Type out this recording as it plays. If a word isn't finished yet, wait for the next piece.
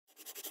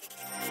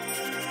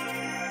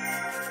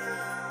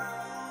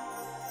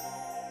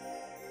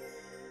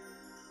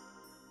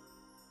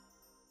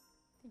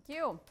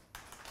you.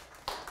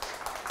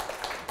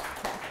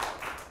 Okay.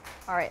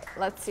 All right,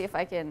 let's see if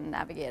I can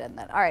navigate in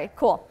that. All right,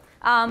 cool.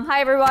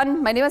 Hi,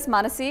 everyone. My name is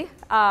Manasi.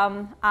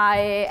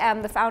 I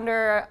am the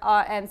founder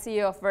and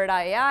CEO of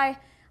Verta AI.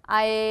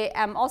 I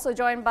am also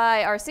joined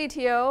by our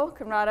CTO,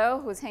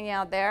 Conrado, who's hanging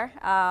out there.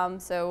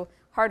 So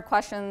hard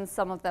questions,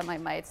 some of them I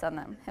might send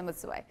him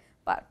this way.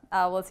 But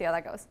we'll see how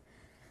that goes.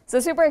 So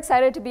super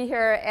excited to be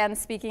here and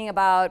speaking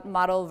about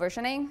model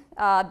versioning.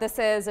 This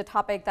is a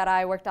topic that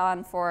I worked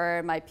on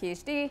for my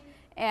PhD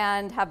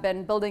and have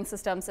been building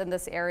systems in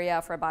this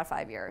area for about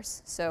 5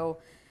 years. So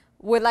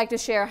would like to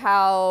share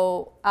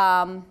how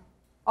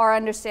our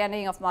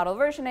understanding of model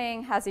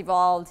versioning has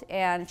evolved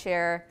and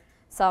share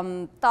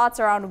some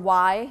thoughts around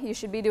why you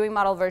should be doing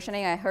model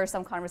versioning. I heard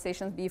some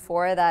conversations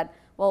before that,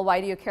 well,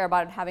 why do you care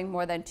about having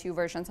more than 2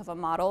 versions of a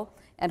model?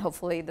 And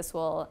hopefully this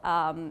will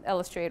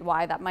illustrate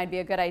why that might be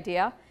a good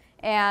idea.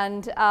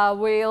 And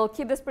we'll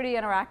keep this pretty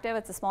interactive.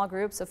 It's a small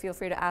group, so feel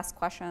free to ask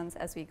questions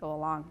as we go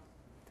along.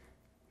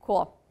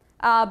 Cool.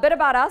 A bit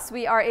about us.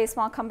 We are a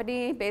small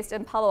company based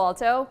in Palo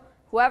Alto.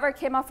 Whoever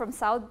came up from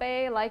South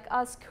Bay like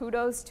us,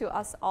 kudos to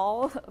us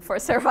all for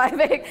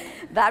surviving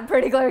that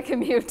particular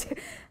commute.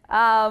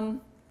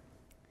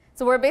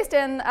 So we're based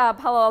in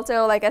Palo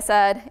Alto, like I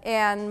said,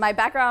 and my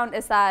background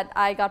is that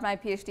I got my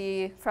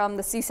PhD from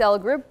the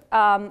CSAIL group.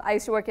 I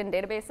used to work in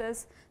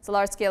databases, so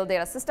large-scale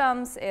data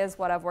systems is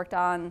what I've worked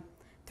on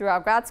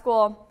throughout grad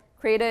school.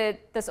 Created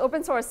this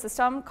open source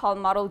system called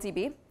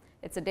ModelDB.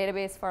 It's a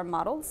database for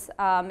models,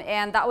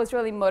 and that was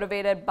really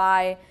motivated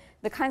by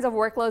the kinds of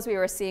workloads we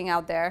were seeing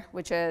out there,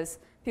 which is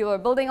people were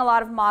building a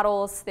lot of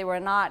models, they were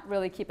not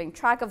really keeping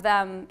track of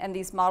them, and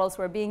these models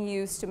were being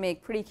used to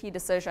make pretty key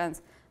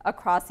decisions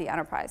across the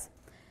enterprise.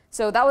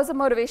 So that was the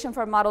motivation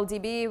for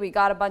ModelDB. We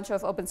got a bunch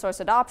of open source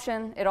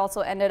adoption. It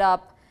also ended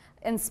up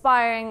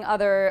inspiring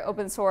other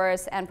open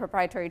source and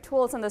proprietary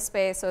tools in the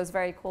space, so it was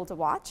very cool to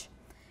watch.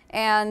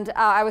 And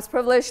I was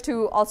privileged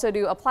to also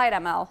do applied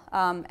ML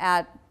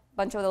at a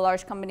bunch of the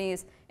large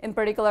companies. In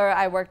particular,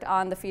 I worked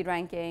on the feed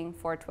ranking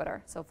for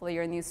Twitter. So hopefully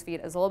your news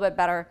feed is a little bit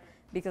better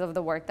because of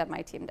the work that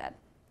my team did.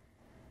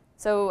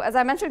 So as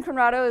I mentioned,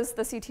 Conrado is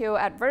the CTO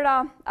at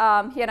Verta.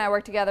 He and I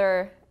worked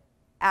together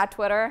at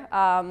Twitter.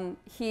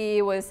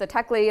 He was the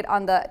tech lead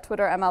on the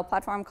Twitter ML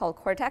platform called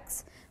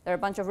Cortex. There are a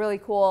bunch of really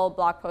cool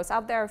blog posts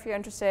out there if you're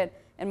interested,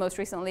 and most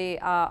recently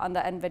on the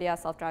NVIDIA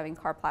self-driving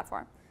car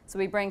platform. So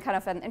we bring kind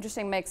of an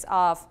interesting mix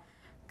of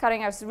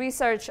cutting-edge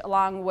research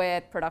along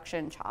with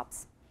production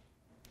chops.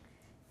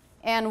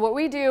 And what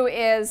we do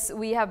is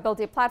we have built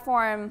a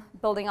platform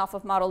building off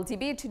of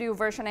ModelDB to do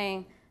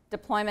versioning,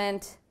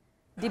 deployment,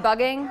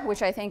 debugging,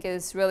 which I think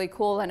is really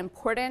cool and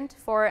important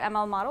for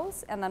ML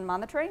models, and then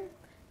monitoring.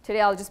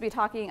 Today I'll just be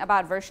talking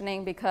about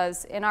versioning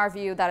because in our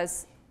view that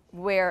is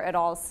where it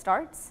all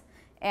starts.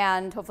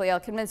 And hopefully I'll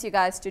convince you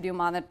guys to do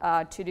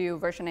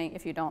versioning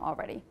if you don't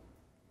already.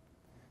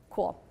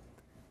 Cool.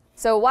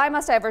 So why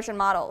must I version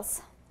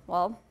models?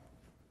 Well,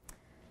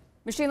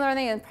 machine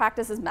learning in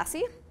practice is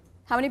messy.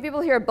 How many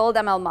people here build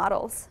ML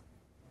models?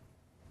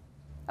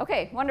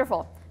 OK,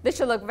 wonderful. This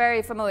should look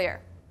very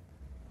familiar.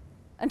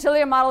 Until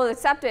your model is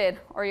accepted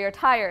or you're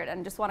tired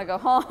and just want to go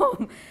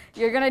home,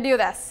 you're going to do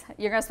this.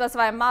 You're going to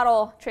specify a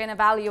model, train,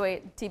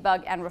 evaluate,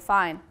 debug, and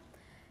refine.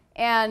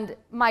 And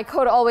my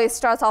code always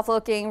starts off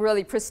looking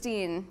really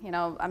pristine. You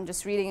know, I'm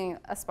just reading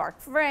a Spark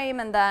frame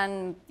and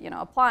then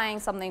applying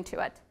something to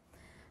it.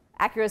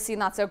 Accuracy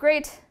not so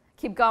great.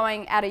 Keep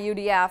going, add a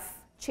UDF,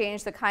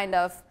 change the kind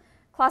of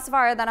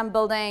classifier that I'm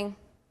building,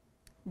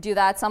 do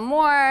that some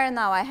more.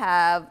 Now I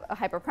have a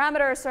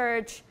hyperparameter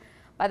search.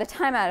 By the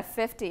time I'm at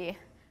 50,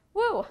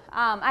 woo,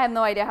 I have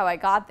no idea how I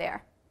got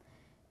there.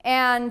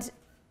 And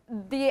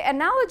the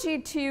analogy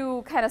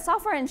to kind of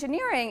software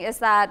engineering is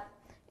that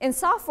in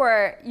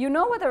software, you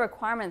know what the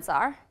requirements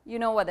are, you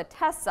know what the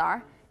tests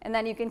are, and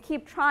then you can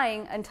keep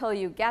trying until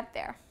you get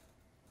there.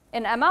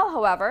 In ML,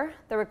 however,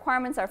 the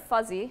requirements are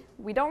fuzzy.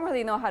 We don't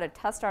really know how to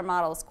test our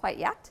models quite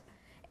yet.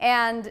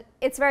 And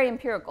it's very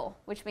empirical,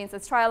 which means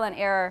it's trial and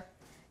error.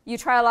 You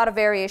try a lot of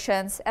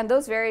variations, and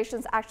those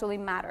variations actually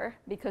matter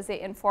because they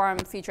inform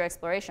feature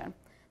exploration.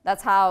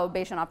 That's how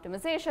Bayesian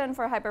optimization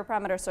for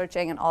hyperparameter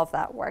searching and all of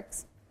that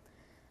works.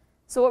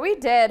 So what we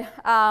did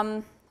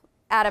at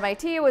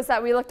MIT was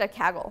that we looked at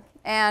Kaggle.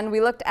 And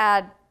we looked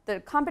at the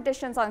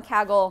competitions on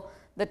Kaggle,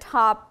 the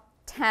top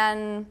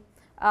 10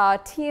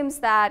 teams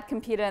that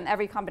competed in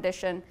every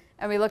competition.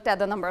 And we looked at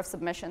the number of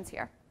submissions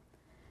here.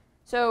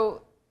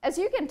 So as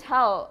you can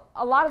tell,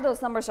 a lot of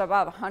those numbers are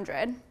about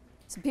 100.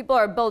 So people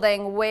are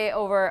building way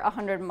over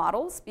 100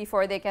 models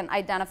before they can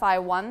identify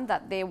one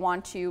that they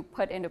want to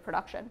put into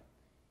production.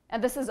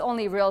 And this is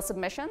only real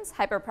submissions.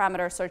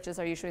 Hyperparameter searches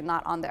are usually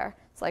not on there.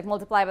 So like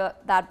multiply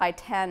that by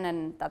 10,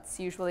 and that's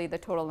usually the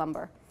total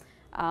number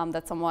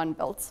that someone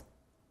built.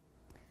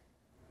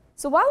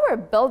 So while we're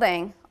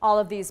building all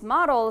of these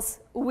models,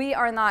 we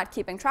are not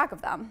keeping track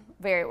of them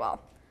very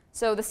well.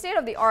 So the state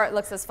of the art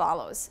looks as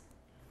follows.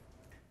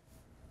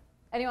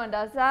 Anyone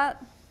does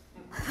that?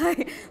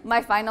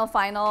 My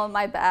final,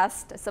 my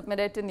best,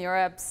 submitted to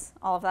NeurIPS,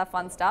 all of that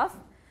fun stuff.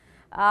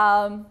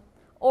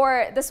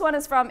 Or this one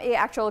is from an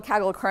actual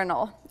Kaggle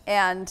kernel.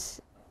 And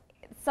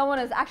someone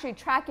is actually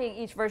tracking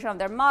each version of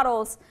their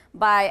models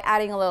by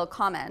adding a little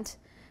comment.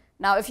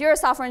 Now, if you're a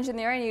software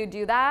engineer and you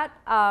do that,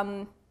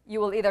 you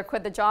will either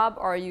quit the job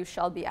or you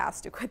shall be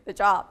asked to quit the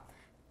job.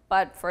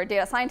 But for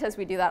data scientists,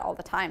 we do that all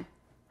the time.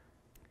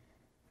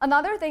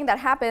 Another thing that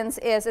happens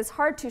is it's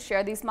hard to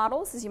share these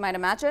models, as you might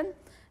imagine.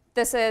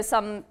 This is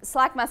some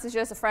Slack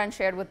messages a friend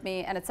shared with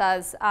me, and it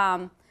says,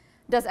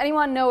 does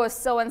anyone know if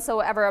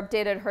so-and-so ever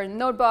updated her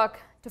notebook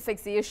to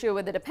fix the issue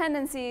with the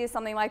dependencies,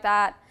 something like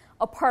that?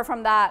 Apart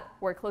from that,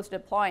 we're close to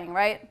deploying,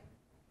 right?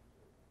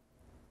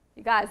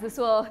 You guys,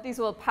 these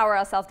will power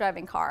our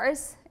self-driving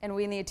cars, and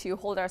we need to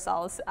hold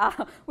ourselves.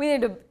 We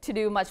need to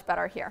do much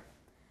better here.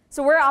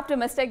 So we're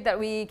optimistic that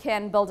we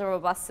can build a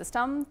robust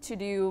system to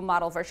do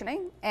model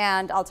versioning,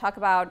 and I'll talk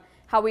about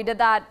how we did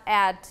that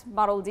at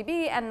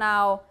ModelDB and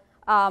now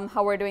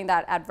how we're doing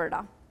that at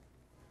Verta.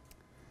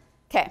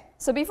 OK,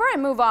 so before I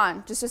move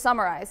on, just to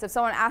summarize, if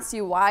someone asks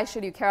you why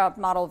should you care about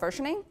model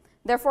versioning,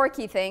 there are 4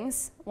 key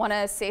things. One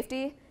is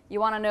safety. You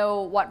want to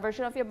know what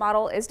version of your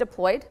model is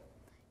deployed.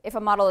 If a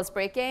model is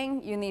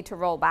breaking, you need to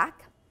roll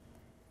back.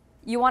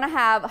 You want to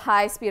have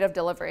high speed of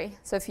delivery.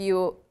 So if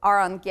you are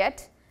on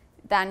Git,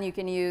 then you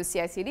can use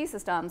CI/CD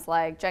systems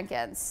like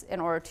Jenkins in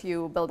order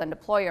to build and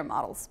deploy your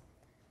models.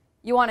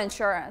 You want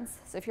insurance.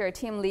 So if you're a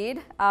team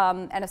lead,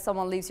 and if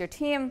someone leaves your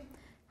team,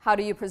 how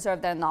do you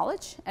preserve their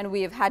knowledge? And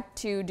we've had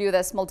to do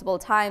this multiple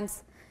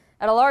times.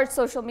 At a large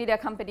social media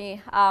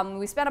company,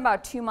 we spent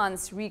about 2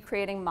 months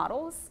recreating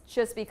models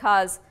just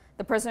because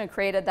the person who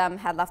created them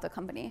had left the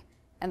company,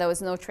 and there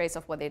was no trace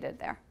of what they did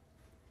there.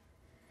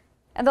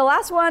 And the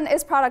last one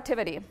is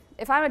productivity.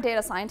 If I'm a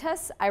data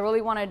scientist, I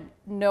really want to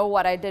know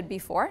what I did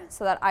before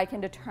so that I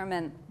can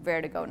determine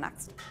where to go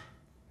next.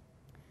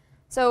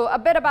 So a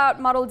bit about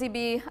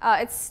ModelDB.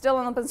 It's still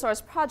an open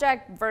source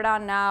project.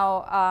 Verta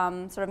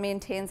now sort of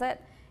maintains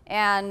it.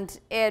 And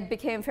it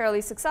became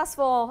fairly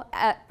successful,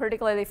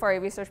 particularly for a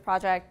research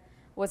project,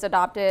 was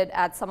adopted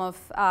at some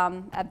of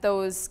at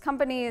those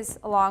companies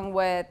along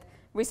with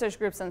research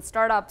groups and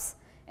startups.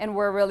 And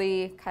we're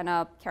really kind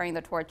of carrying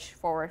the torch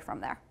forward from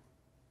there.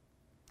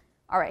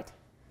 All right,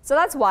 so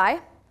that's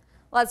why.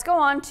 Let's go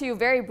on to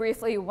very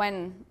briefly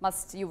when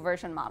must you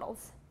version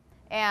models.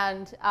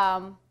 And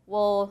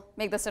we'll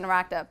make this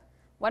interactive.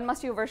 When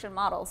must you version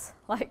models?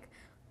 Like,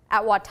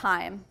 at what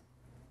time?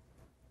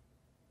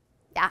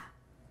 Yeah?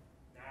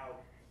 Now.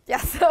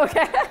 Yes,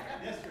 OK.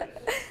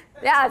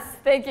 Yes,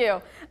 thank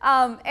you.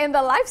 In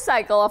the life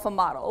cycle of a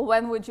model,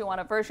 when would you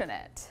want to version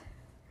it?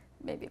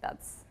 Maybe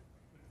that's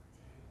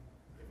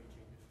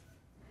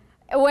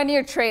when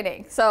you're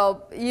training.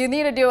 So you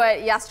need to do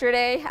it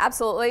yesterday,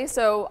 absolutely.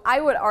 So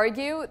I would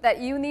argue that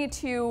you need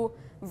to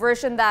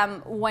version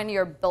them when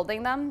you're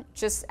building them,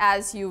 just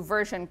as you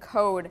version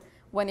code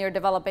when you're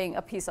developing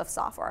a piece of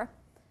software.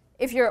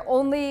 If you're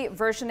only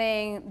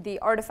versioning the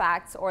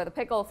artifacts or the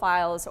pickle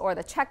files or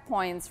the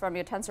checkpoints from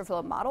your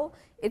TensorFlow model,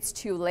 it's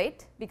too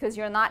late because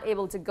you're not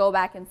able to go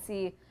back and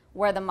see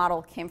where the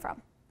model came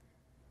from.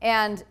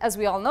 And as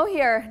we all know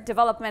here,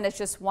 development is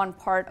just one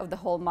part of the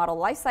whole model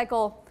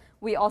lifecycle.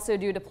 We also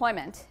do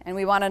deployment, and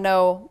we want to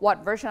know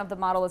what version of the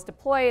model is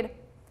deployed.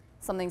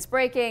 Something's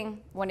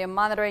breaking. When you're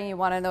monitoring, you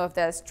want to know if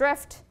there's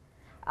drift.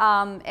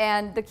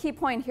 And the key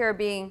point here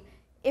being,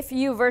 if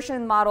you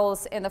version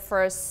models in the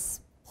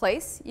first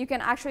place, you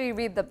can actually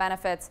reap the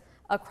benefits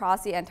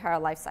across the entire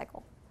life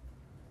cycle.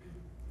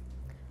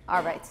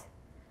 All right.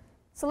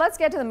 So let's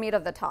get to the meat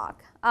of the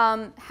talk.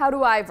 How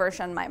do I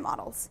version my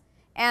models?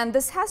 And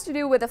this has to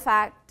do with the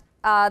fact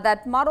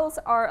that models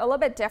are a little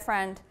bit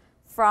different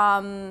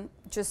from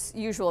just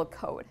usual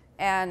code.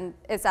 And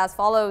it's as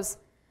follows.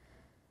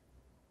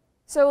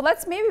 So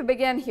let's maybe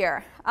begin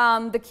here.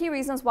 The key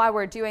reasons why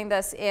we're doing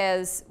this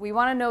is we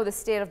want to know the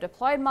state of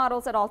deployed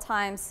models at all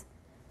times.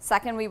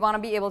 Second, we want to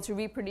be able to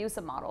reproduce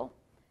a model.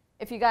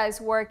 If you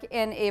guys work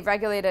in a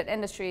regulated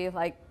industry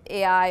like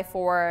AI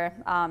for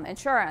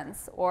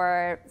insurance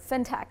or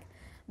fintech,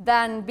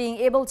 then being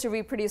able to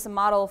reproduce a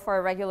model for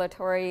a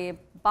regulatory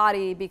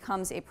body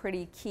becomes a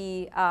pretty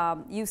key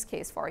use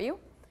case for you.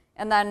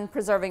 And then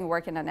preserving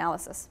work and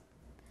analysis.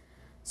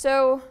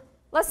 So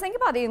let's think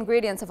about the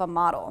ingredients of a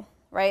model,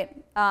 right?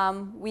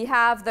 We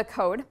have the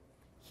code.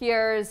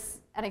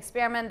 Here's an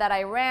experiment that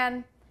I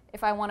ran.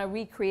 If I want to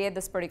recreate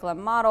this particular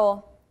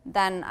model,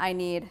 then I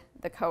need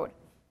the code.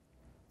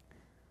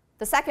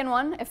 The second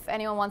one, if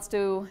anyone wants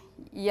to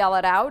yell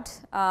it out,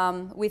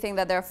 we think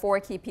that there are 4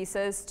 key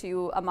pieces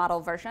to a model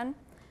version.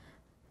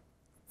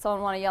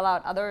 Someone want to yell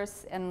out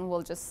others, and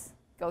we'll just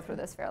go through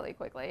this fairly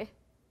quickly.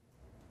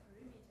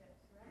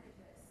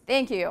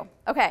 Thank you.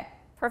 OK,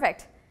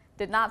 perfect.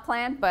 Did not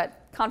plan,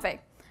 but config.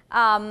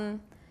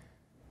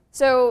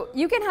 So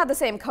you can have the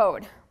same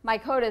code. My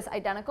code is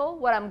identical.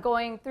 What I'm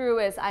going through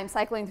is I'm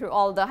cycling through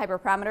all the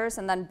hyperparameters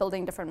and then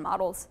building different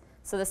models.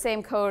 So the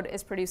same code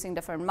is producing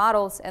different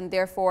models. And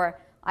therefore,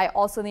 I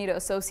also need to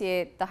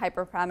associate the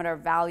hyperparameter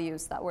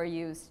values that were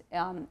used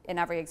in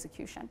every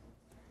execution.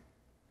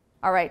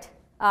 All right.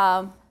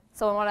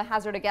 Someone want to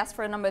hazard a guess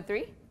for number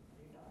 3?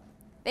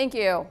 Thank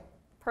you.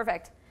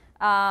 Perfect.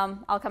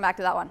 I'll come back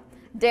to that one.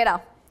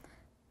 Data.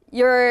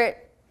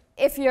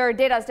 If your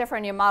data is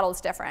different, your model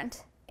is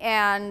different.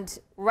 And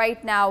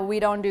right now, we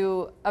don't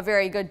do a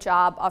very good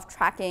job of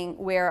tracking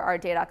where our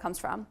data comes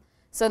from.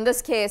 So in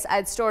this case,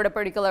 I'd stored a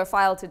particular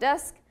file to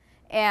disk.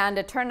 And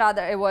it turned out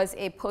that it was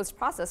a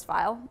post-processed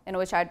file in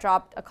which I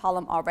dropped a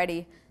column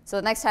already. So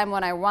the next time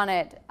when I run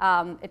it,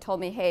 it told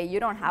me, hey, you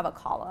don't have a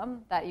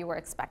column that you were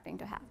expecting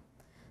to have.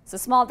 So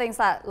small things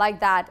like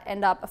that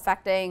end up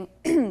affecting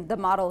the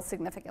model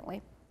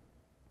significantly.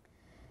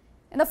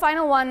 And the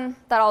final one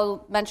that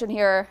I'll mention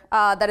here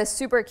that is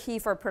super key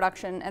for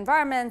production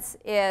environments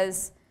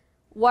is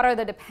what are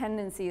the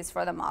dependencies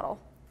for the model?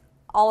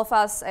 All of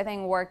us, I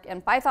think, work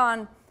in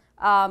Python.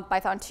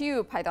 Python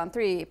 2, Python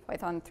 3,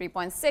 Python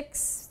 3.6,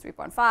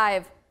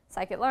 3.5,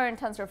 scikit-learn,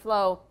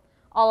 TensorFlow,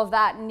 all of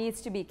that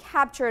needs to be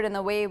captured in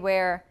the way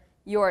where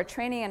your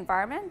training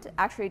environment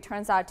actually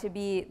turns out to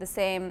be the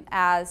same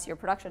as your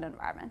production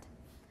environment.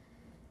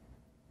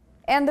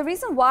 And the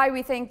reason why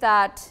we think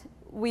that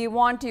we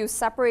want to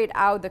separate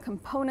out the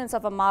components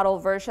of a model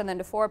version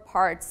into 4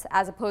 parts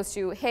as opposed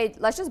to, hey,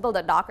 let's just build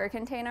a Docker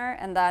container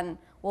and then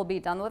we'll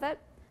be done with it.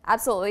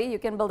 Absolutely, you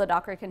can build a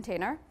Docker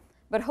container.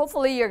 But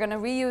hopefully, you're going to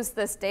reuse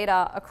this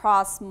data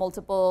across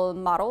multiple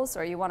models,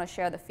 or you want to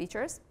share the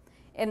features.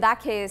 In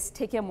that case,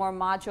 taking a more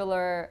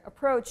modular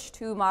approach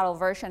to model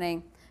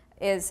versioning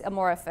is a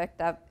more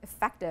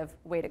effective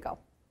way to go.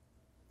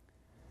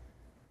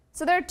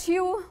 So there are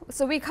 2.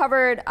 So we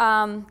covered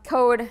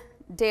code,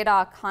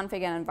 data,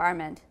 config, and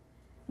environment.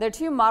 There are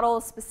 2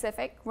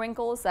 model-specific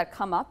wrinkles that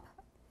come up.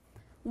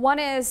 One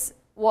is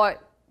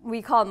what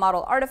we call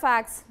model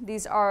artifacts.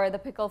 These are the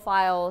pickle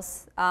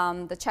files,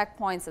 the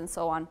checkpoints, and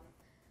so on.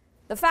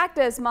 The fact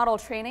is, model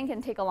training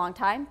can take a long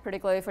time,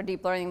 particularly for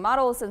deep learning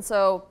models. And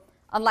so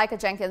unlike a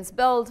Jenkins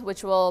build,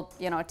 which will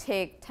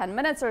take 10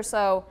 minutes or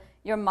so,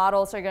 your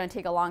models are going to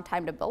take a long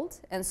time to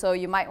build. And so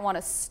you might want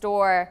to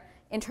store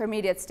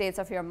intermediate states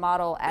of your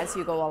model as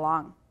you go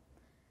along.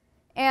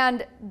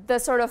 And the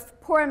sort of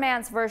poor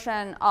man's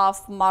version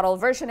of model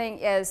versioning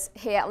is,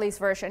 hey, at least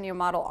version your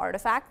model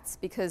artifacts,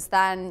 because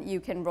then you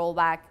can roll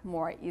back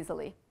more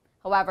easily.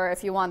 However,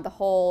 if you want the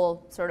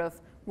whole sort of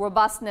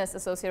robustness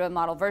associated with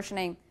model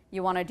versioning,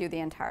 you want to do the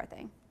entire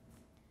thing.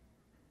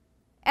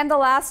 And the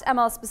last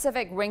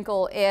ML-specific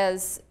wrinkle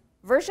is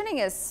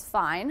versioning is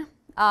fine,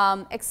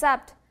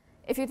 except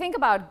if you think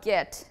about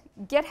Git,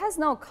 Git has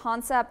no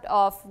concept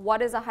of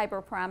what is a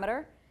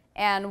hyperparameter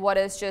and what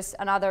is just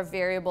another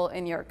variable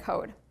in your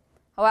code.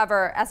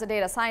 However, as a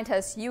data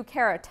scientist, you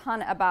care a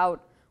ton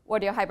about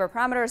what your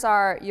hyperparameters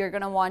are. You're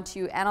going to want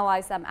to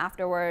analyze them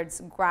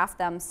afterwards, graph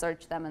them,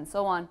 search them, and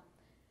so on.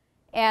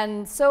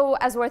 And so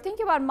as we're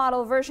thinking about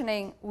model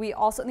versioning, we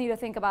also need to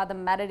think about the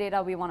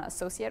metadata we want to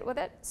associate with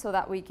it so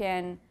that we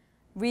can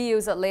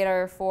reuse it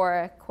later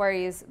for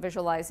queries,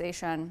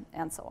 visualization,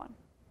 and so on.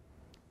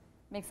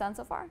 Make sense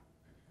so far?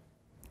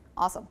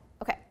 Awesome.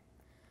 OK.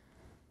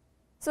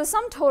 So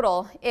sum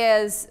total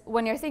is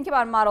when you're thinking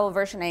about model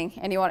versioning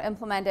and you want to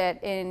implement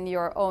it in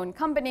your own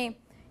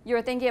company,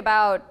 you're thinking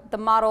about the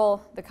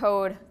model, the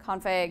code,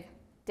 config,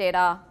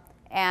 data,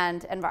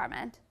 and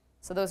environment.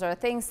 So those are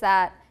things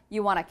that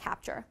you want to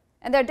capture.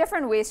 And there are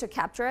different ways to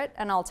capture it,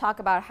 and I'll talk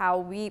about how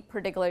we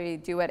particularly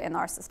do it in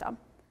our system.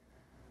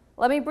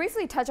 Let me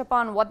briefly touch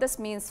upon what this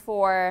means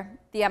for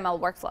the ML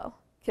workflow,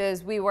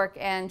 because we work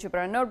in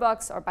Jupyter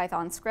Notebooks or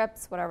Python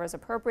scripts, whatever is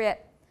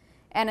appropriate.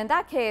 And in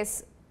that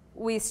case,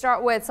 we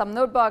start with some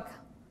notebook.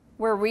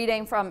 We're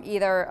reading from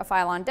either a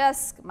file on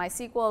disk,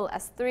 MySQL,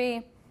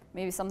 S3,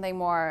 maybe something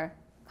more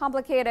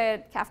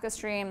complicated, Kafka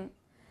Stream.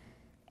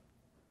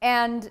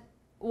 And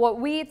what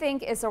we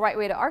think is the right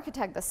way to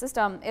architect the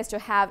system is to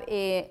have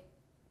a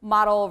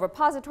model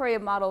repository, a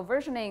model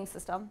versioning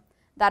system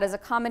that is a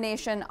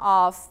combination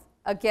of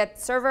a Git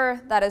server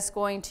that is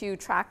going to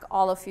track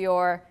all of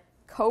your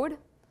code,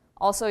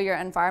 also your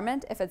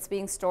environment, if it's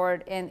being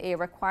stored in a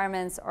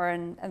requirements or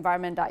an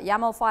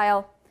environment.yaml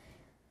file.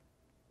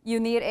 You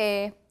need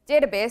a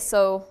database.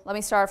 So let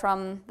me start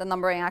from the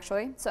numbering,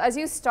 actually. So as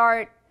you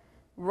start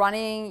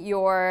running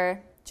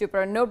your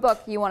Jupyter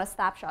Notebook, you want to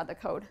snapshot the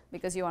code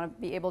because you want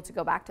to be able to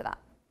go back to that.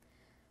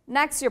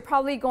 Next, you're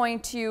probably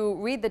going to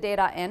read the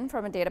data in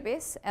from a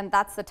database. And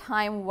that's the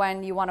time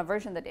when you want to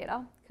version the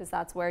data, because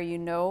that's where you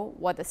know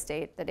what the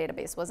state the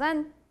database was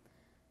in.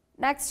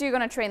 Next, you're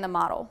going to train the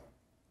model.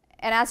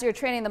 And as you're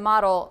training the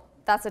model,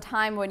 that's a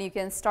time when you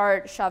can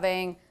start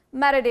shoving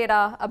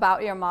metadata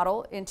about your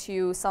model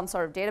into some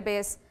sort of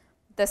database.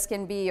 This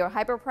can be your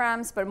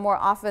hyperparams, but more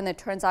often it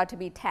turns out to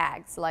be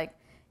tags, like,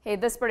 hey,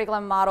 this particular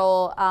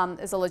model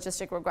is a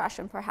logistic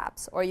regression,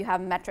 perhaps, or you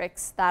have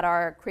metrics that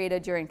are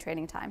created during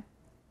training time.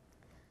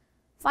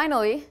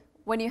 Finally,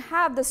 when you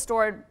have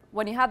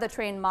the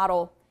trained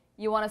model,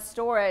 you want to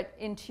store it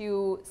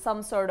into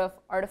some sort of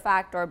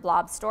artifact or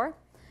blob store.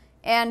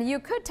 And you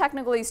could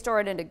technically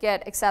store it into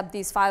Git, except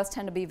these files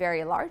tend to be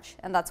very large.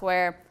 And that's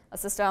where a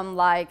system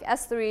like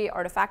S3,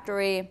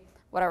 Artifactory,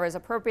 whatever is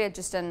appropriate,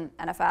 just an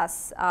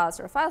NFS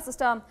sort of file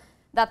system,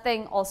 that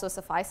thing also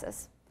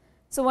suffices.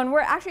 So when we're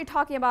actually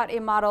talking about a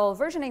model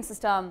versioning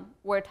system,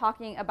 we're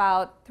talking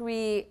about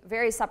 3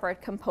 very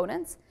separate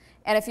components.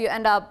 And if you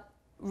end up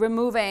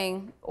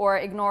removing or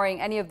ignoring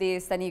any of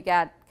these, then you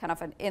get kind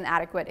of an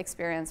inadequate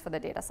experience for the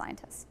data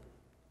scientist.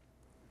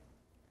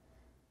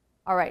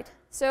 All right,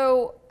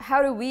 so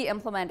how do we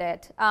implement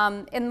it?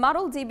 In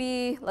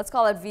ModelDB, let's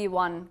call it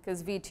V1,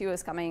 because V2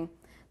 is coming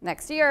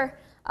next year.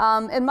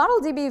 In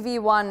ModelDB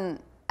V1,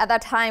 at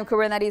that time,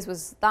 Kubernetes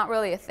was not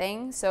really a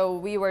thing. So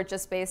we were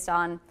just based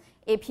on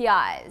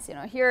APIs.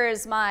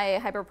 Here's my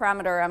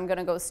hyperparameter. I'm going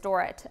to go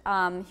store it.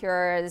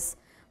 Here's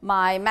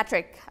my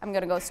metric. I'm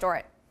going to go store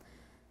it.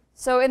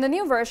 So in the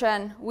new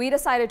version, we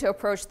decided to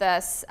approach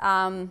this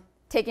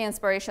taking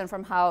inspiration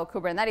from how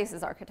Kubernetes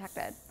is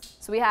architected.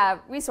 So we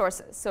have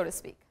resources, so to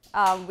speak.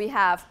 We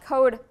have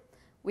code.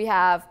 We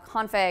have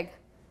config.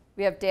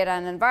 We have data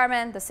and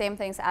environment, the same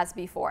things as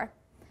before.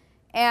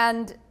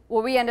 And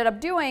what we ended up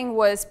doing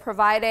was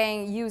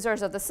providing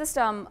users of the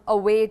system a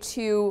way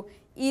to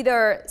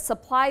either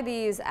supply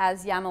these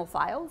as YAML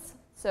files.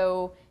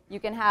 So you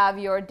can have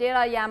your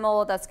data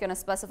YAML that's going to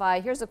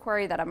specify, here's a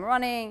query that I'm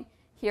running.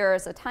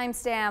 Here's a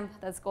timestamp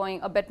that's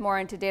going a bit more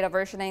into data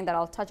versioning that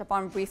I'll touch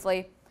upon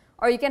briefly.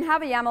 Or you can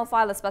have a YAML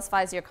file that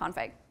specifies your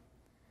config.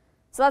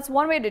 So that's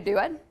one way to do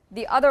it.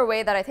 The other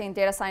way that I think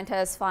data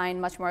scientists find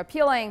much more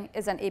appealing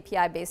is an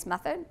API-based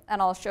method.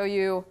 And I'll show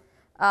you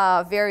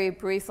very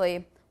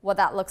briefly what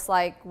that looks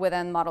like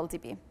within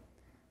ModelDB.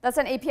 That's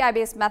an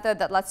API-based method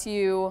that lets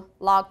you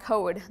log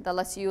code, that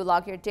lets you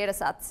log your data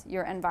sets,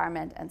 your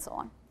environment, and so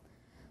on.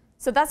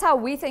 So that's how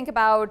we think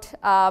about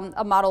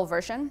a model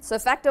version. So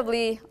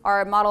effectively,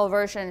 our model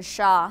version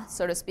SHA,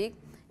 so to speak,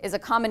 is a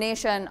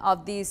combination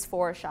of these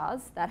 4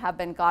 SHAs that have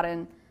been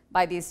gotten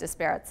by these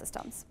disparate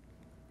systems.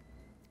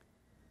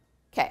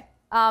 OK,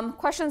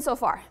 questions so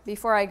far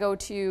before I go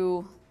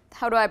to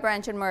how do I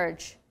branch and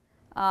merge,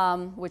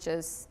 which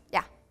is,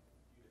 yeah.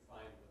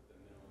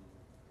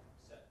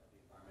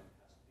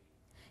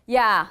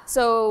 Yeah,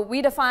 so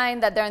we define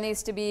that there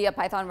needs to be a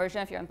Python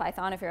version if you're in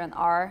Python, if you're in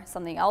R,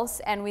 something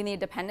else. And we need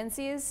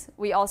dependencies.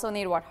 We also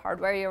need what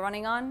hardware you're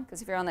running on,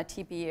 because if you're on the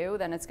TPU,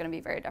 then it's going to be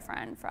very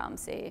different from,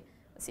 say,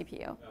 a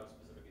CPU. No,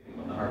 specifically thinking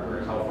about the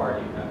hardware, how far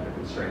do you have to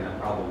constrain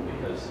that problem?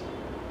 Because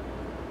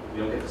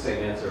you don't get the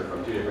same answer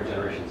from 2 different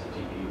generations of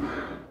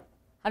TPU.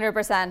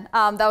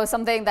 100%. That was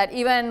something that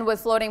even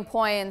with floating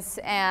points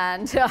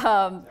and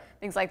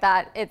things like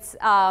that, it's... If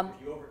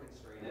you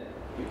over-constrain it,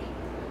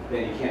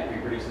 then you can't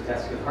reproduce the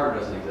test because the hardware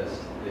doesn't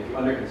exist. And if you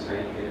under-constrain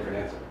it, you get a different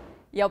answer.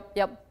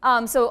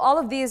 Yep. So all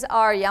of these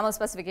are YAML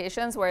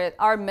specifications where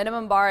our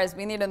minimum bar is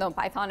we need to know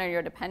Python and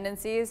your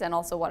dependencies and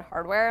also what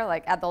hardware,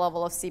 like at the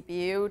level of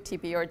CPU,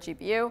 TPU, or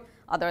GPU.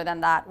 Other than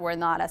that, we're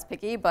not as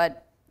picky,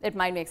 but it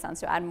might make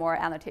sense to add more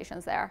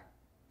annotations there,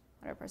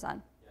 100%. Yeah,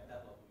 at that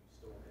level, you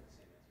still won't get the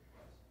same answer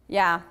twice.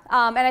 Yeah,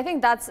 and I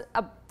think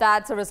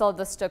that's a result of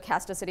the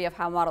stochasticity of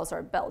how models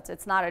are built.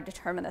 It's not a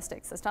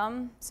deterministic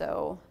system,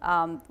 so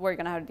we're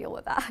going to have to deal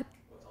with that.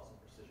 Well, it's also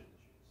precision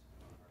issues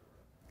on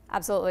hardware.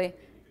 Absolutely. You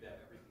could have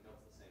everything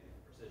else the same,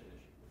 the precision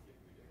issue would give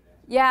you a different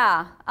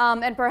answer.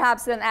 Yeah, and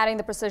perhaps then adding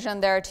the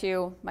precision there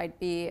too might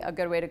be a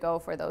good way to go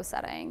for those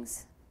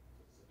settings.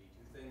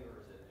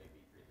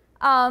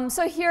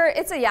 So here,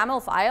 it's a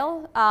YAML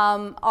file.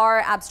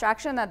 Our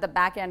abstraction at the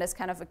back end is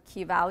kind of a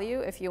key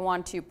value. If you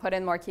want to put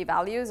in more key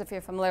values, if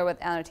you're familiar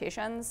with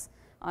annotations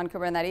on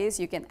Kubernetes,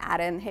 you can add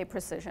in, hey,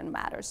 precision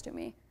matters to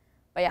me.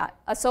 But yeah,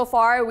 so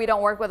far, we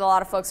don't work with a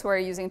lot of folks who are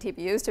using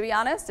TPUs, to be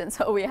honest, and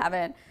so we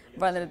haven't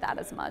run into that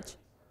as much.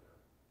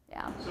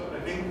 Yeah. So I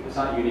think it's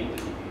not unique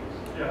to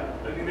TPUs. Yeah,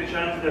 I think the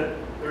challenge that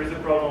there is a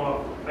problem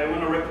of I want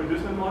to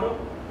reproduce my model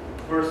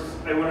versus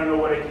I want to know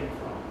what I came from.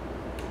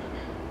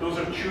 Those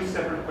are 2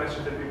 separate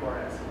questions that people are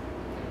asking.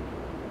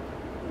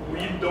 We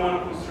don't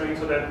want to constrain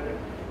so that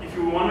if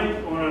you want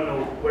to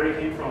know where it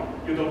came from,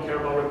 you don't care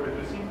about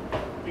reproducing,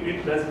 you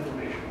need less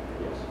information.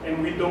 Yes.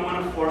 And we don't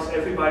want to force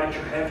everybody to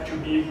have to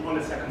be on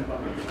the second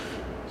bucket.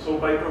 So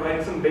by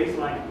providing some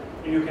baseline,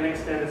 and you can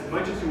extend as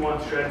much as you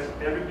want to add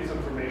every piece of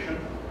information,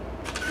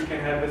 you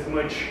can have as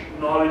much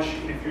knowledge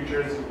in the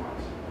future as you want.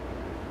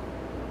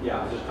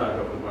 Yeah, I was just trying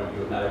to go from the point of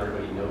view of not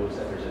everybody knows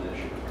that there's an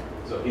issue.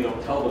 So if you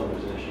don't tell them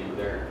there's an issue,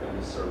 they're going to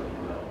necessarily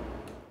know.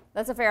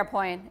 That's a fair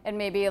point. And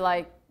maybe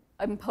like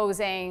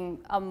imposing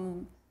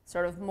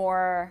sort of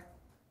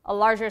a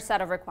larger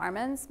set of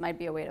requirements might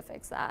be a way to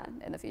fix that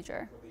in the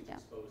future. Or at least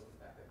expose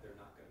the fact that they're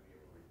not going to be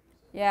able to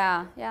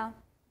reproduce it. Yeah.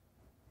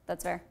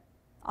 That's fair.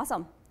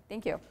 Awesome.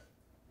 Thank you.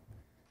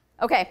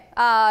 OK,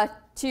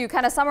 to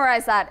kind of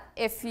summarize that,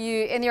 if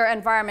you, in your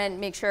environment,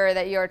 make sure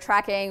that you're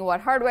tracking what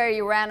hardware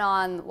you ran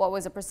on, what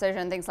was the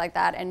precision, things like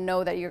that, and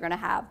know that you're going to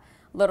have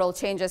little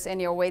changes in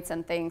your weights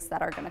and things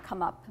that are going to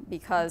come up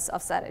because of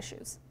set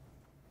issues.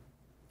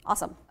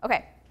 Awesome.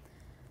 OK.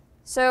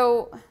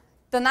 So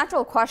the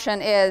natural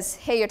question is,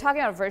 hey, you're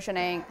talking about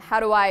versioning. How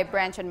do I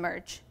branch and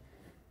merge?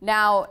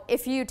 Now,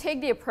 if you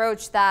take the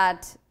approach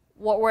that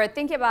what we're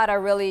thinking about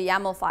are really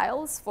YAML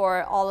files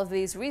for all of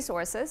these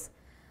resources,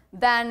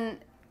 then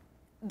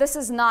this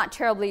is not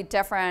terribly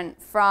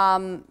different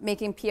from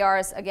making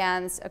PRs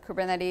against a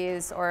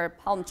Kubernetes or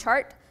Helm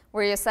chart,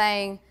 where you're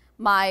saying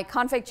my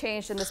config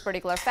changed in this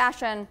particular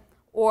fashion,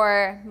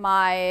 or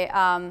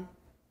my,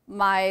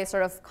 my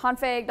sort of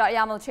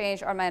config.yaml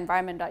change or my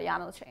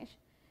environment.yaml change.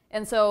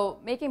 And so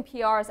making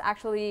PRs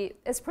actually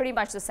is pretty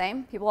much the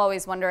same. People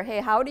always wonder, hey,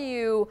 how do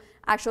you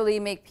actually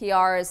make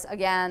PRs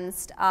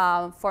against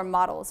for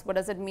models? What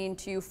does it mean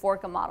to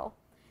fork a model?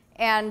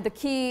 And the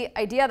key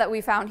idea that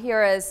we found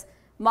here is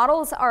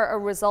models are a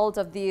result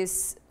of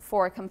these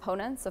 4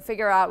 components. So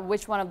figure out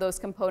which one of those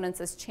components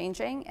is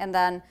changing, and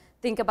then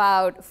think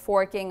about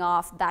forking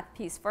off that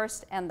piece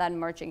first and then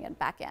merging it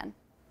back in.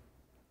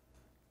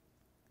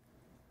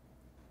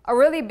 A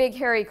really big,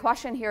 hairy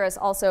question here is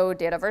also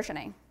data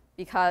versioning,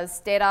 because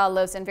data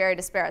lives in very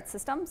disparate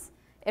systems.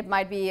 It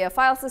might be a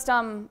file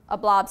system, a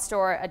blob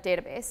store, a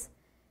database.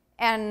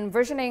 And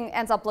versioning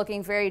ends up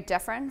looking very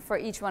different for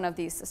each one of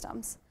these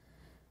systems.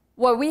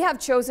 What we have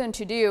chosen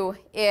to do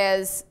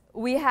is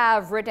we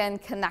have written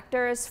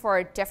connectors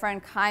for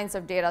different kinds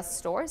of data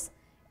stores,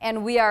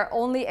 and we are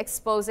only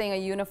exposing a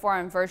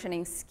uniform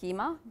versioning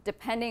schema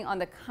depending on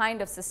the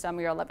kind of system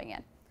you're living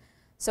in.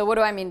 So what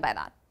do I mean by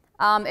that?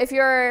 If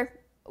you're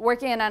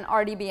working in an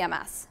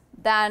RDBMS,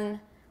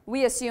 then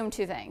we assume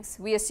 2 things.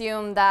 We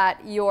assume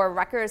that your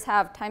records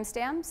have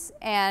timestamps,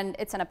 and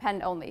it's an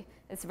append only.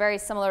 It's very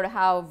similar to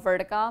how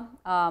Vertica,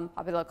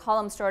 popular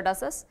column store,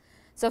 does this.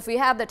 So if we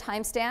have the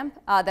timestamp,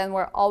 then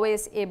we're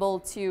always able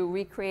to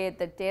recreate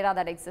the data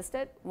that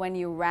existed when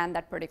you ran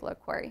that particular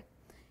query.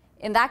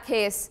 In that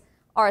case,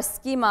 our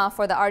schema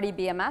for the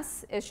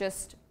RDBMS is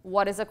just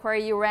what is the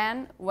query you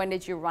ran, when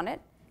did you run it,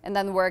 and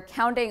then we're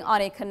counting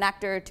on a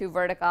connector to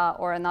Vertica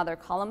or another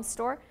column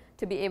store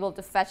to be able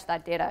to fetch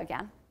that data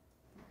again.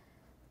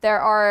 There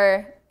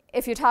are,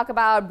 if you talk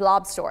about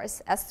blob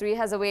stores, S3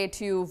 has a way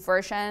to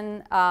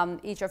version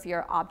each of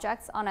your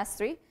objects on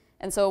S3.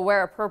 And so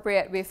where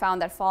appropriate, we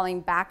found that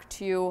falling back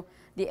to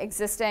the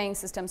existing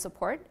system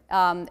support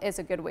is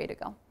a good way to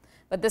go.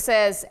 But this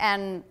is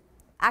an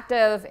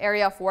active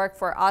area of work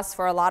for us,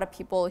 for a lot of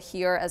people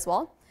here as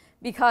well,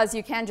 because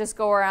you can't just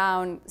go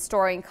around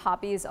storing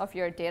copies of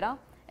your data.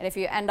 And if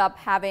you end up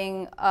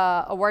having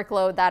a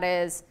workload that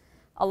is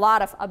a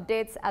lot of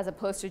updates as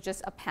opposed to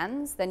just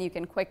appends, then you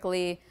can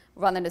quickly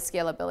run into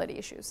scalability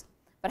issues.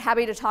 But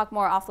happy to talk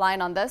more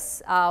offline on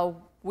this.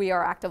 We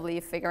are actively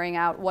figuring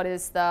out what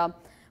is the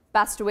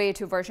best way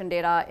to version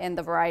data in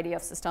the variety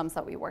of systems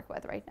that we work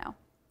with right now.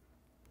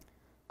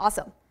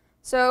 Awesome.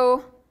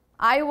 So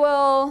I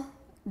will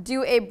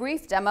do a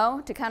brief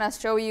demo to kind of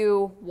show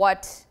you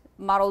what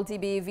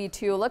ModelDB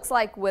v2 looks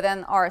like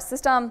within our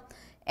system,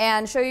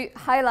 and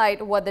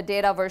highlight what the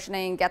data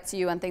versioning gets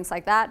you and things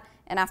like that.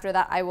 And after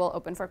that, I will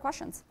open for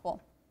questions. Cool.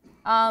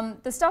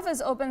 The stuff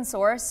is open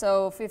source,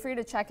 so feel free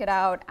to check it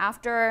out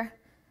after.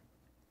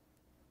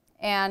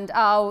 And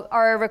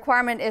our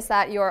requirement is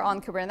that you're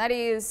on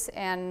Kubernetes,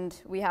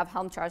 and we have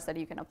Helm charts that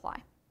you can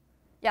apply.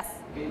 Yes?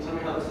 Can you tell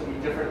me how this would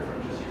be different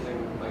from just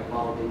using like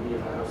ModelDB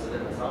if I hosted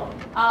it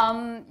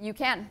myself? You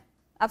can,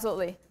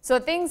 absolutely. So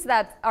things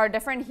that are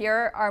different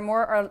here are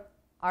more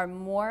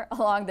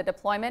along the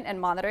deployment and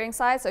monitoring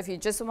side. So if you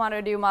just want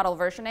to do model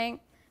versioning,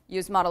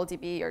 use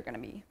ModelDB, you're going to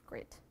be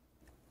great.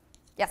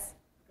 Yes?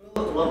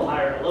 A little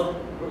higher. I love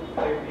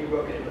how you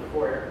broke it into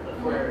 4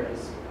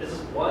 areas. Is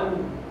this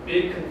one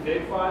big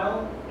config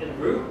file in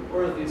root,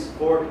 or are these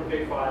 4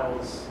 config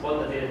files,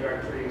 one in the data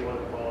directory, one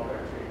in the file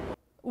directory?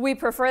 We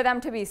prefer them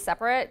to be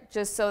separate,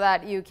 just so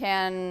that you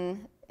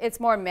can, it's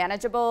more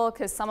manageable,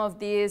 because some of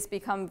these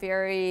become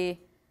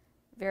very,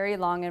 very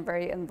long and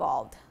very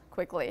involved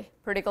quickly.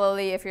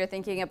 Particularly if you're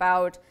thinking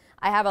about,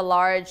 I have a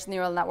large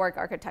neural network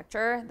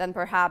architecture, then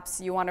perhaps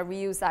you want to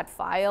reuse that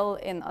file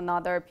in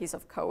another piece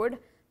of code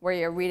where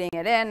you're reading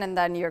it in and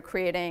then you're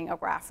creating a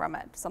graph from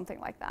it, something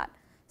like that.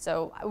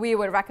 So we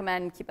would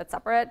recommend keep it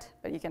separate,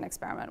 but you can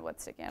experiment with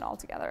sticking it all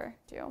together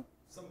too.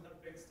 Some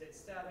configs stay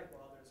static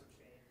while others have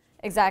changed.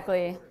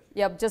 Exactly.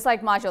 Yep, just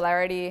like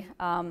modularity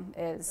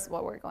is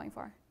what we're going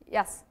for.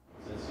 Yes?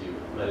 Since you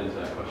led into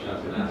that question I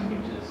was going to ask,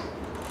 which is,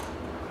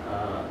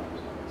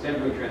 say I'm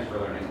doing transfer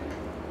learning.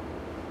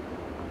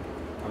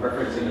 I'm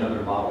referencing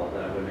another model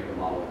that I would make a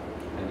model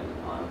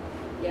dependent on.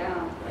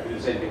 Yeah. I do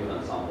the same thing with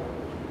Ensemble.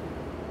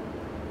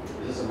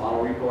 Is this a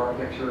model repo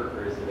architecture,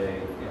 or is it a,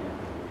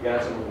 you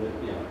got someone with,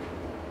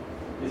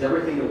 is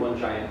everything in one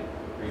giant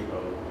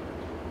repo?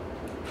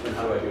 Then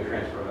how do I do a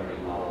transfer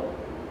learning model?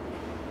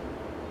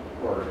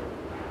 Or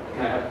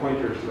can I have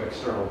pointers to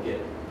external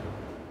Git?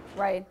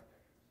 Right.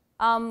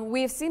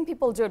 We've seen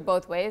people do it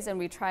both ways, and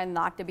we try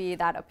not to be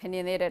that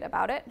opinionated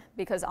about it,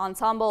 because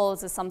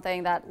ensembles is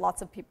something that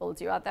lots of people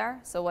do out there.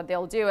 So what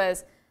they'll do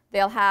is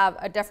they'll have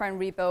a different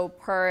repo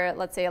per,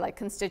 let's say, like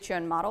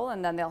constituent model,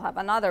 and then they'll have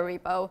another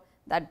repo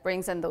that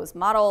brings in those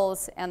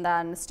models and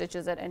then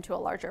stitches it into a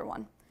larger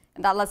one.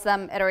 And that lets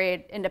them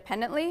iterate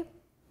independently.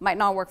 Might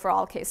not work for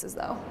all cases,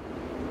 though.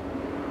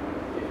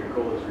 If your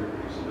goal is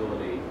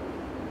reproducibility,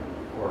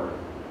 or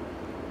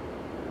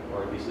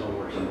at least knowing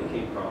where something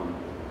came from,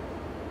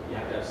 you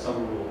have to have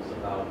some rules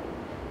about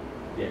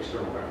the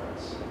external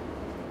reference?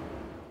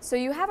 So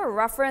you have a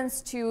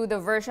reference to the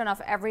version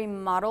of every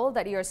model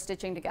that you're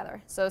stitching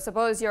together. So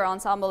suppose your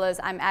ensemble is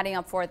I'm adding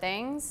up 4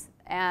 things,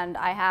 and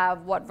I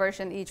have what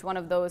version each one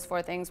of those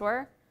 4 things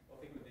were.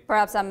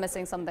 Perhaps I'm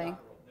missing something.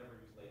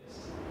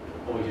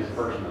 Always use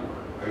version number.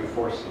 Are you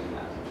forcing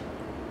that?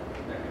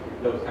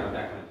 That kind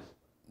of.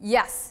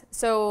 Yes.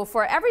 So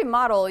for every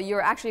model,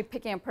 you're actually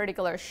picking a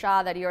particular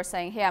SHA that you're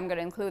saying, hey, I'm going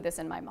to include this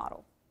in my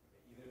model.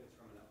 Even if it's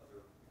from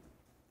another.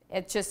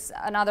 It's just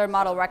another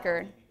model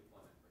record.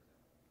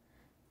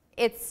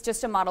 It's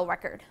just a model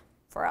record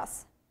for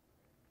us.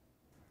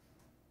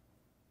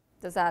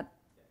 Does that?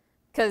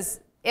 Because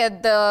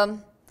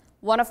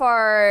one of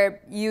our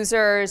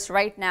users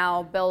right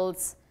now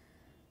builds,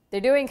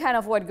 they're doing kind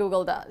of what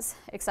Google does,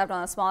 except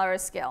on a smaller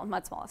scale,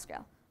 much smaller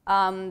scale.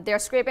 They're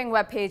scraping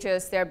web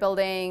pages, they're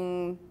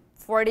building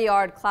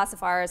 40-odd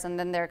classifiers, and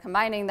then they're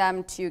combining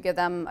them to give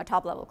them a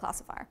top-level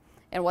classifier.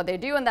 And what they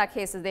do in that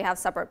case is they have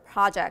separate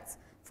projects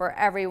for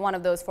every one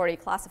of those 40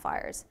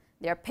 classifiers.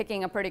 They're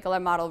picking a particular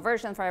model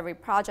version for every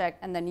project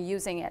and then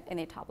using it in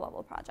a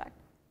top-level project.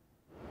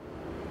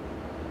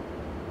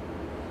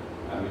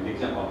 I mean, the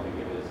example I'm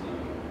thinking of is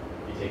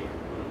you take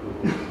one of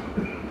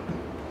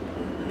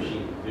Google's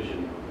machine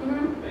vision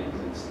things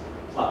and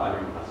slap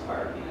on your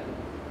classifier at the end.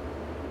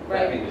 Right.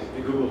 That thing is,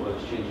 the Google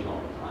was changing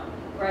all the time.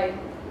 Right.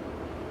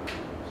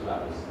 So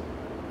that was.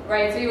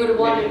 Right. So you would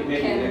want to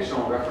maybe an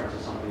external reference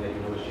is something that you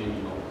know is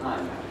changing all the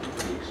time. You have to be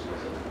pretty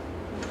explicit.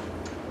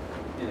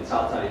 And it's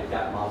outside of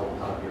that model,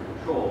 out of your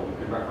control. You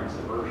can reference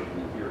the version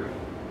in theory,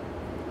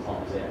 as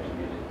long as they actually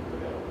get it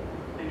available.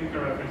 And you can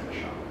reference the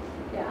SHA.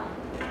 Yeah.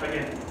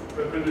 Again,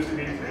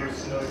 reproducibility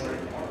versus knowing where it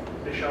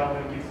is. The SHA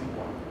only gives you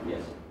one.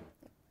 Yes.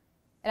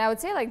 And I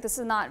would say this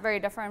is not very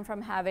different from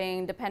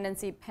having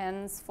dependency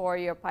pins for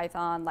your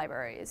Python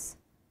libraries.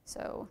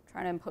 So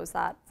trying to impose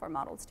that for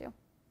models too.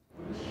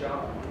 What is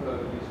SHA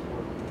used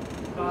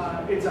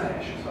for? It's a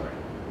hash, sorry.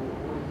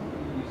 What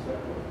do you use that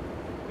for?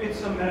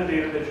 It's a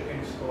metadata that you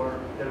can store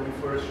that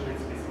refers to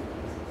its specific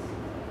pieces.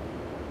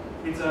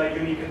 It's a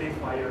unique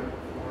identifier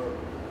for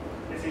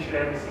essentially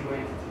every single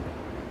entity.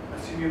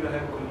 Assuming you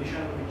have a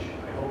condition, which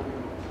I hope you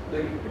know.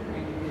 Like, give me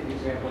an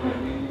example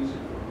that we use it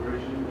for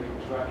version, like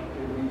tracking,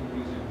 can we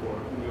use it for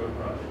your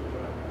project?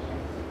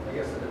 I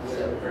guess the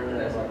way to frame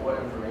it is like,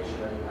 what information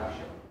are you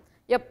hashing?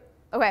 Yep.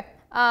 OK.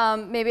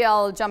 Maybe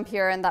I'll jump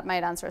here, and that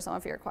might answer some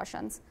of your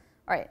questions.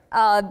 All right.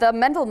 The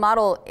mental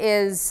model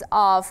is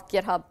of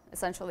GitHub,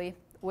 essentially,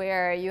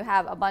 where you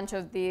have a bunch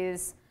of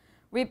these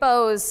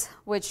repos,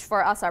 which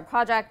for us are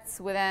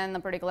projects. Within a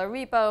particular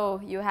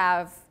repo, you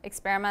have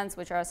experiments,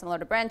 which are similar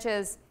to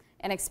branches.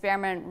 An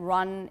experiment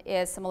run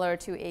is similar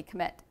to a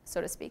commit,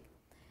 so to speak.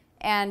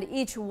 And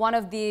each one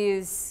of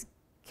these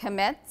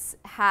commits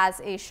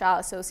has a SHA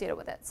associated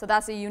with it. So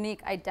that's a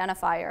unique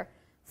identifier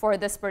for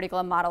this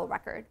particular model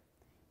record.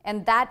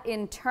 And that,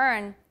 in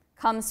turn,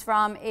 comes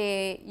from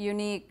a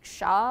unique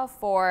SHA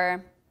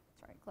for,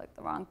 sorry, click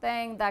the wrong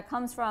thing. That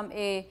comes from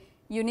a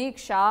unique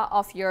SHA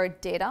of your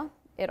data.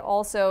 It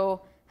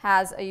also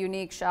has a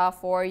unique SHA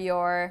for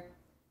your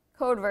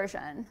code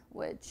version,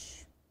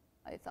 which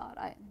I thought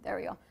there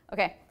we go.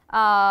 OK,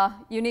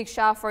 unique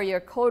SHA for your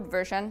code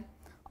version.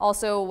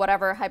 Also,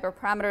 whatever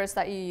hyperparameters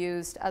that you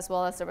used, as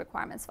well as the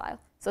requirements file.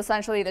 So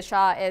essentially, the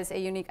SHA is a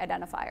unique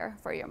identifier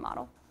for your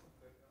model.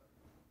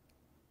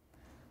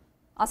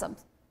 Awesome.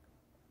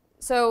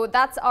 So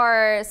that's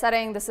our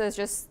setting. This is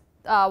just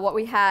what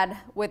we had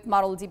with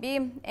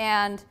ModelDB.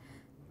 And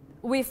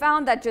we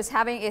found that just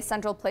having a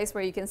central place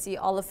where you can see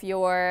all of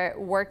your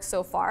work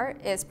so far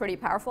is pretty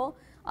powerful.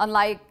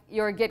 Unlike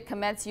your Git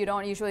commits, you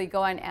don't usually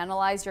go and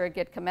analyze your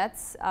Git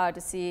commits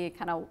to see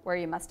kind of where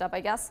you messed up, I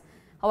guess.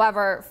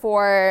 However,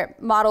 for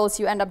models,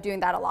 you end up doing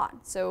that a lot.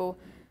 So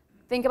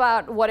think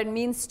about what it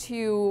means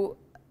to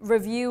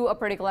review a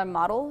particular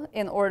model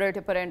in order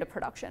to put it into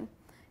production.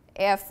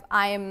 If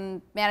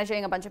I'm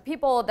managing a bunch of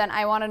people, then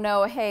I want to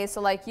know, hey,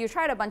 so you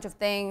tried a bunch of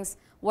things.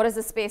 What is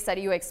the space that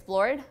you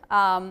explored?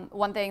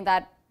 One thing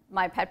that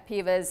my pet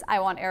peeve is I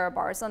want error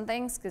bars on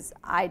things because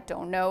I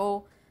don't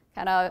know,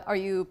 are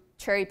you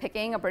cherry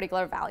picking a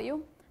particular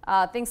value?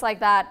 Things like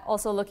that.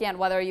 Also looking at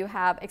whether you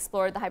have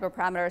explored the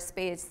hyperparameter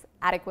space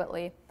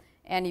adequately,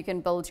 and you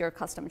can build your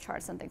custom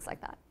charts and things like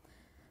that.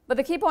 But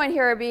the key point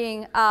here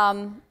being,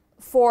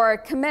 for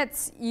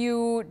commits,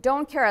 you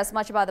don't care as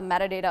much about the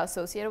metadata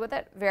associated with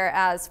it,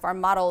 whereas for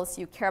models,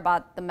 you care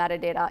about the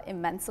metadata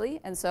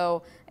immensely. And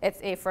so it's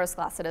a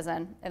first-class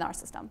citizen in our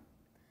system.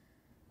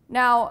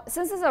 Now,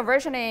 since it's a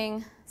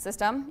versioning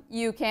system,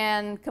 you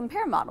can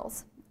compare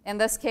models. In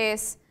this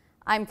case,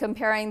 I'm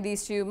comparing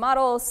these two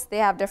models. They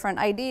have different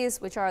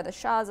IDs, which are the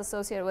SHAs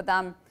associated with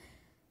them.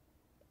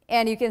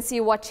 And you can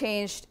see what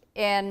changed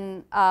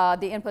in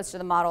the inputs to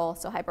the model,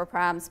 so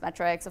hyperparams,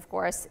 metrics, of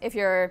course.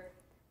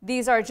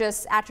 These are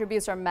just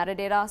attributes or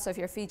metadata, so if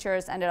your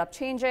features ended up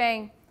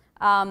changing.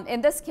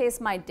 In this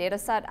case, my data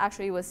set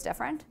actually was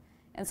different.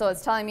 And so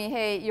it's telling me,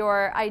 hey,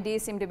 your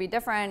IDs seem to be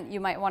different. You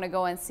might want to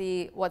go and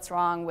see what's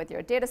wrong with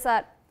your data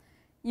set.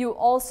 You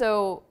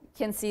also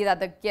can see that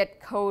the Git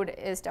code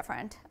is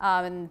different.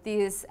 And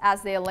these,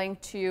 as they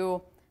link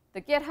to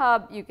the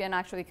GitHub, you can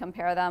actually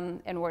compare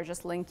them, and we're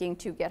just linking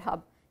to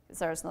GitHub because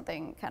there's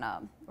nothing kind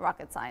of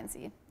rocket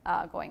science-y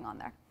going on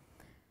there.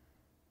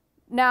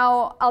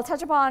 Now, I'll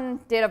touch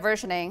upon data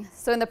versioning.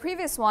 So in the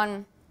previous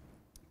one,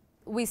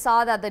 we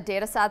saw that the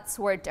data sets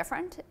were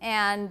different,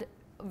 and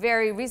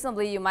very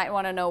reasonably, you might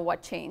want to know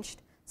what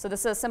changed. So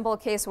this is a simple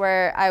case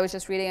where I was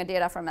just reading a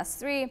data from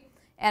S3,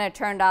 and it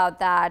turned out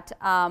that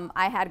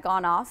I had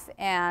gone off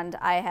and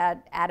I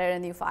had added a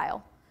new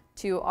file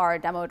to our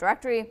demo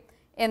directory.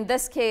 In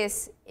this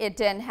case, it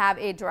didn't have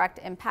a direct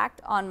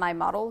impact on my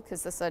model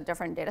because this is a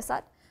different data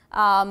set.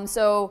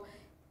 So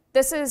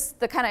this is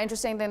the kind of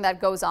interesting thing that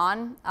goes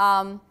on.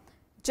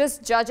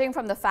 Just judging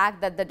from the fact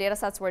that the data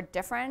sets were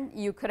different,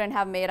 you couldn't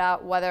have made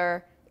out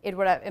whether it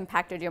would have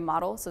impacted your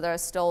model. So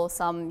there's still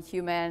some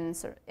human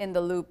in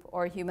the loop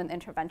or human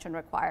intervention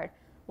required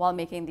while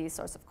making these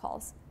sorts of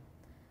calls.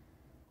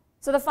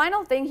 So the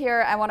final thing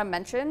here I want to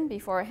mention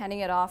before handing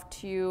it off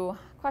to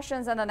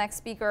questions and the next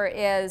speaker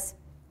is,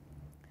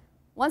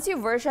 once you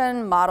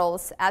version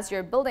models as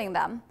you're building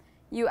them,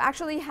 you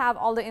actually have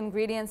all the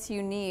ingredients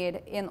you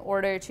need in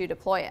order to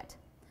deploy it.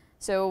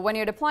 So when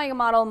you're deploying a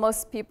model,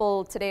 most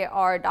people today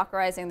are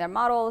Dockerizing their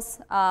models,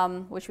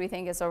 which we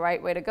think is the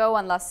right way to go,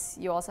 unless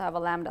you also have a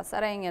Lambda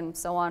setting and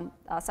so on,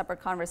 a separate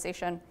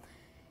conversation.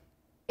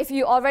 If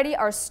you already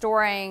are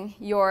storing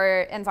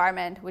your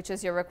environment, which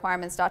is your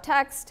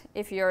requirements.txt,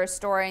 if you're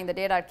storing the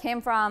data it came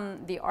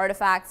from, the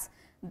artifacts,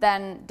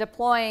 then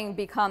deploying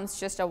becomes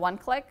just a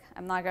one-click.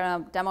 I'm not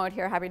going to demo it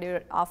here. Happy to do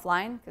it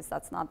offline, because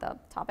that's not the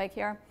topic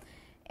here.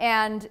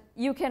 And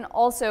you can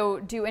also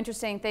do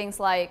interesting things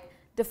like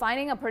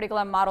defining a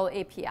particular model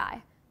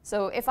API.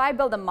 So if I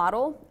build a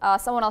model,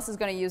 someone else is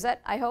going to use it,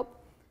 I hope.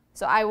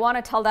 So I want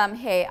to tell them,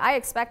 hey, I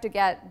expect to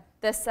get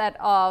this set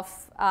of,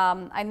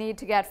 I need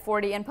to get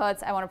 40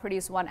 inputs. I want to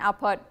produce 1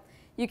 output.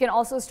 You can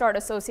also start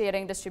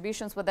associating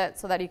distributions with it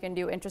so that you can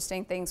do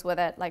interesting things with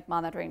it, like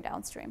monitoring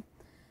downstream.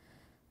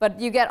 But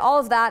you get all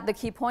of that. The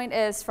key point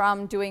is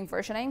from doing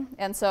versioning.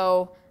 And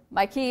so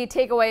my key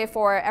takeaway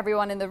for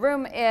everyone in the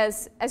room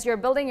is, as you're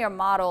building your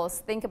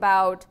models, think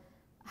about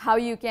how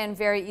you can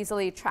very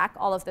easily track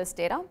all of this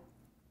data.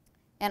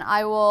 And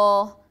I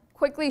will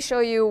quickly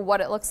show you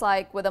what it looks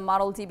like with a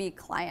ModelDB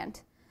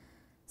client.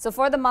 So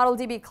for the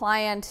ModelDB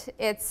client,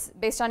 it's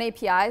based on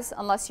APIs,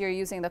 unless you're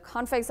using the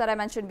configs that I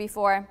mentioned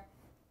before.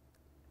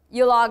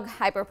 You log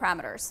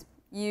hyperparameters.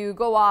 You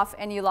go off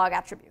and you log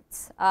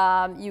attributes.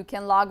 You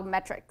can log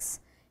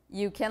metrics.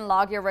 You can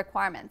log your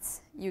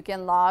requirements. You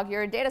can log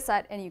your data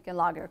set, and you can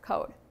log your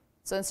code.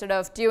 So instead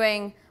of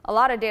doing, a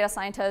lot of data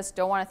scientists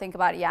don't want to think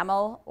about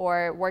YAML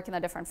or work in a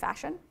different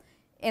fashion.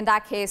 In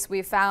that case,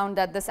 we found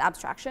that this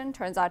abstraction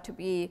turns out to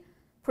be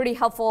pretty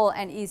helpful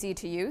and easy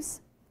to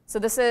use. So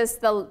this is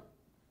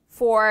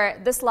for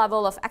this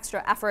level of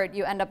extra effort,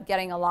 you end up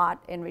getting a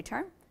lot in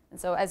return. And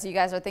so as you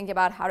guys are thinking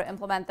about how to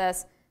implement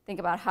this, think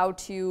about how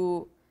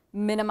to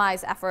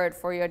minimize effort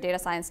for your data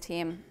science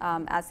team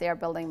as they are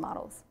building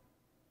models.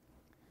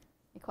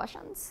 Any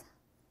questions?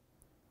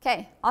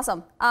 OK,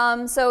 awesome.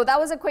 So that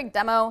was a quick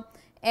demo.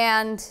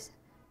 And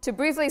to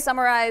briefly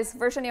summarize,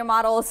 version your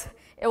models.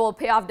 It will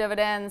pay off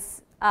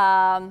dividends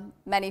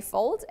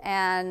many-fold.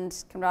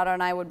 And Conrado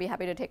and I would be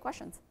happy to take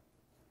questions.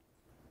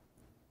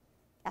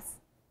 Yes?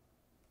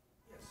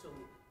 Yeah, so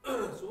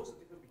what's the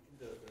difference between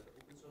the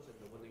open source and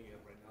the one that you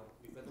have right now?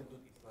 If I don't do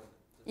deployment.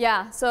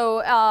 Yeah,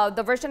 so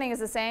the versioning is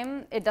the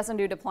same. It doesn't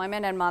do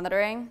deployment and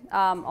monitoring,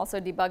 also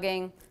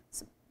debugging,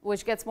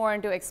 which gets more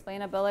into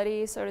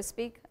explainability, so to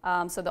speak.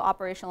 So the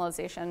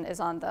operationalization is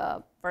on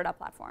the Verta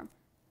platform.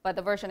 But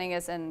the versioning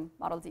is in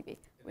ModelDB,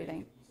 we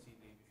think.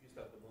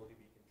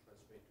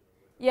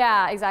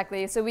 Yeah,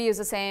 exactly. So we use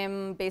the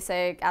same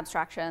basic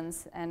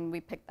abstractions, and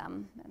we pick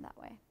them in that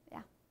way. Yeah.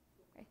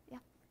 Great. Yeah.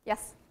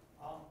 Yes?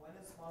 When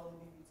is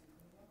ModelDB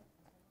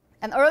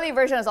 2 An early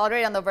version is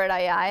already on the Verta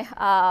AI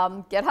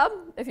GitHub,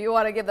 if you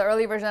want to give the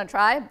early version a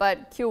try.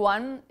 But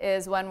Q1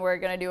 is when we're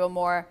going to do a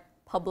more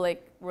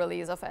public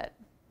release of it.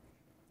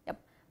 Yep.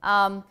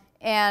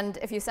 And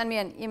if you send me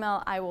an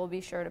email, I will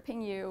be sure to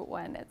ping you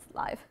when it's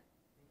live.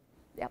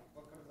 Yep.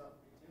 What comes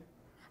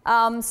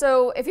out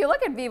So if you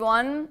look at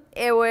V1,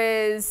 it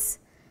was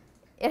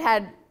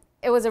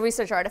a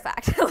research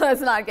artifact.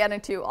 Let's not get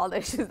into all the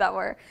issues that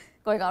were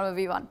going on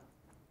with V1.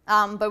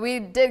 But we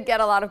did get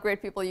a lot of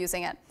great people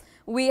using it.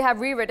 We have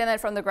rewritten it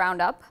from the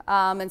ground up.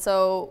 And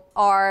so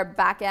our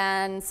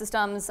backend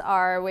systems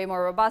are way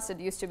more robust. It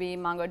used to be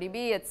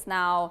MongoDB. It's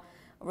now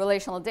a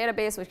relational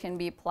database, which can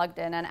be plugged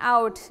in and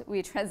out.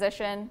 We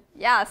transition.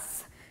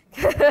 Yes.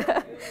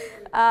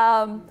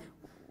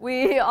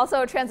 We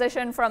also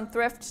transitioned from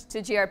Thrift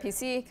to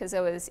gRPC because it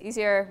was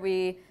easier.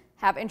 We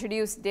have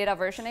introduced data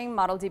versioning.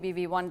 ModelDB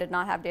v1 did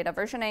not have data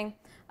versioning.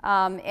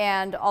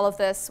 And all of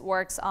this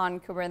works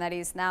on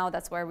Kubernetes now.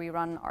 That's where we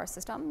run our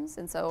systems.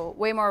 And so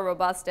way more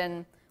robust.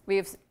 And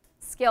we've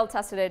scale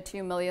tested it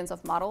to millions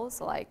of models.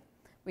 So like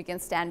we can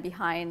stand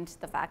behind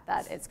the fact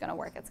that it's going to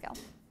work at scale.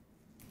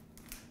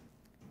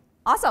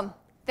 Awesome.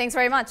 Thanks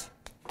very much.